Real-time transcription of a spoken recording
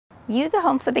Use a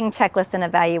home flipping checklist and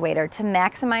evaluator to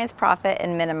maximize profit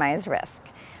and minimize risk.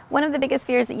 One of the biggest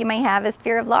fears that you may have is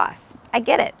fear of loss. I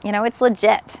get it, it's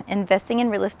legit. Investing in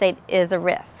real estate is a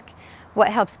risk. What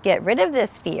helps get rid of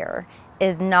this fear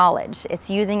is knowledge. It's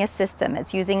using a system,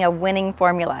 it's using a winning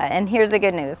formula. And here's the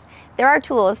good news. There are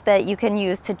tools that you can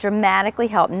use to dramatically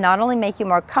help not only make you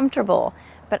more comfortable,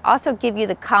 but also give you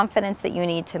the confidence that you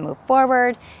need to move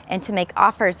forward and to make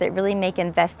offers that really make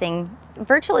investing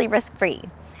virtually risk-free.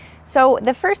 So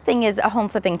the first thing is a home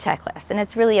flipping checklist, and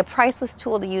it's really a priceless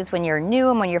tool to use when you're new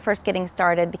and when you're first getting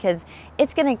started, because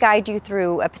it's going to guide you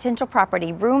through a potential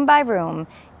property room by room,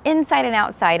 inside and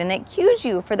outside, and it cues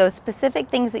you for those specific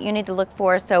things that you need to look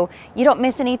for so you don't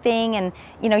miss anything, and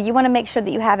you want to make sure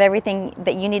that you have everything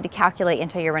that you need to calculate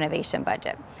into your renovation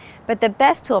budget. But the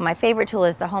best tool, my favorite tool,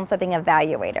 is the home flipping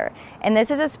evaluator, and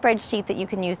this is a spreadsheet that you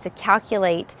can use to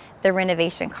calculate the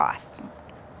renovation costs.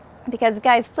 Because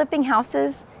guys, flipping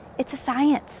houses, it's a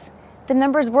science. The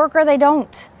numbers work or they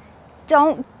don't.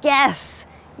 Don't guess.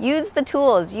 Use the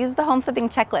tools, use the home flipping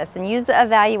checklist, and use the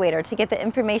evaluator to get the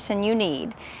information you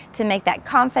need to make that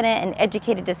confident and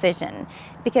educated decision.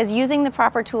 Because using the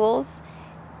proper tools,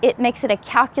 it makes it a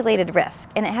calculated risk,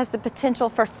 and it has the potential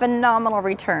for phenomenal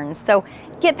returns. So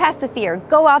get past the fear,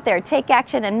 go out there, take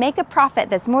action, and make a profit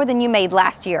that's more than you made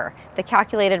last year. The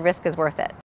calculated risk is worth it.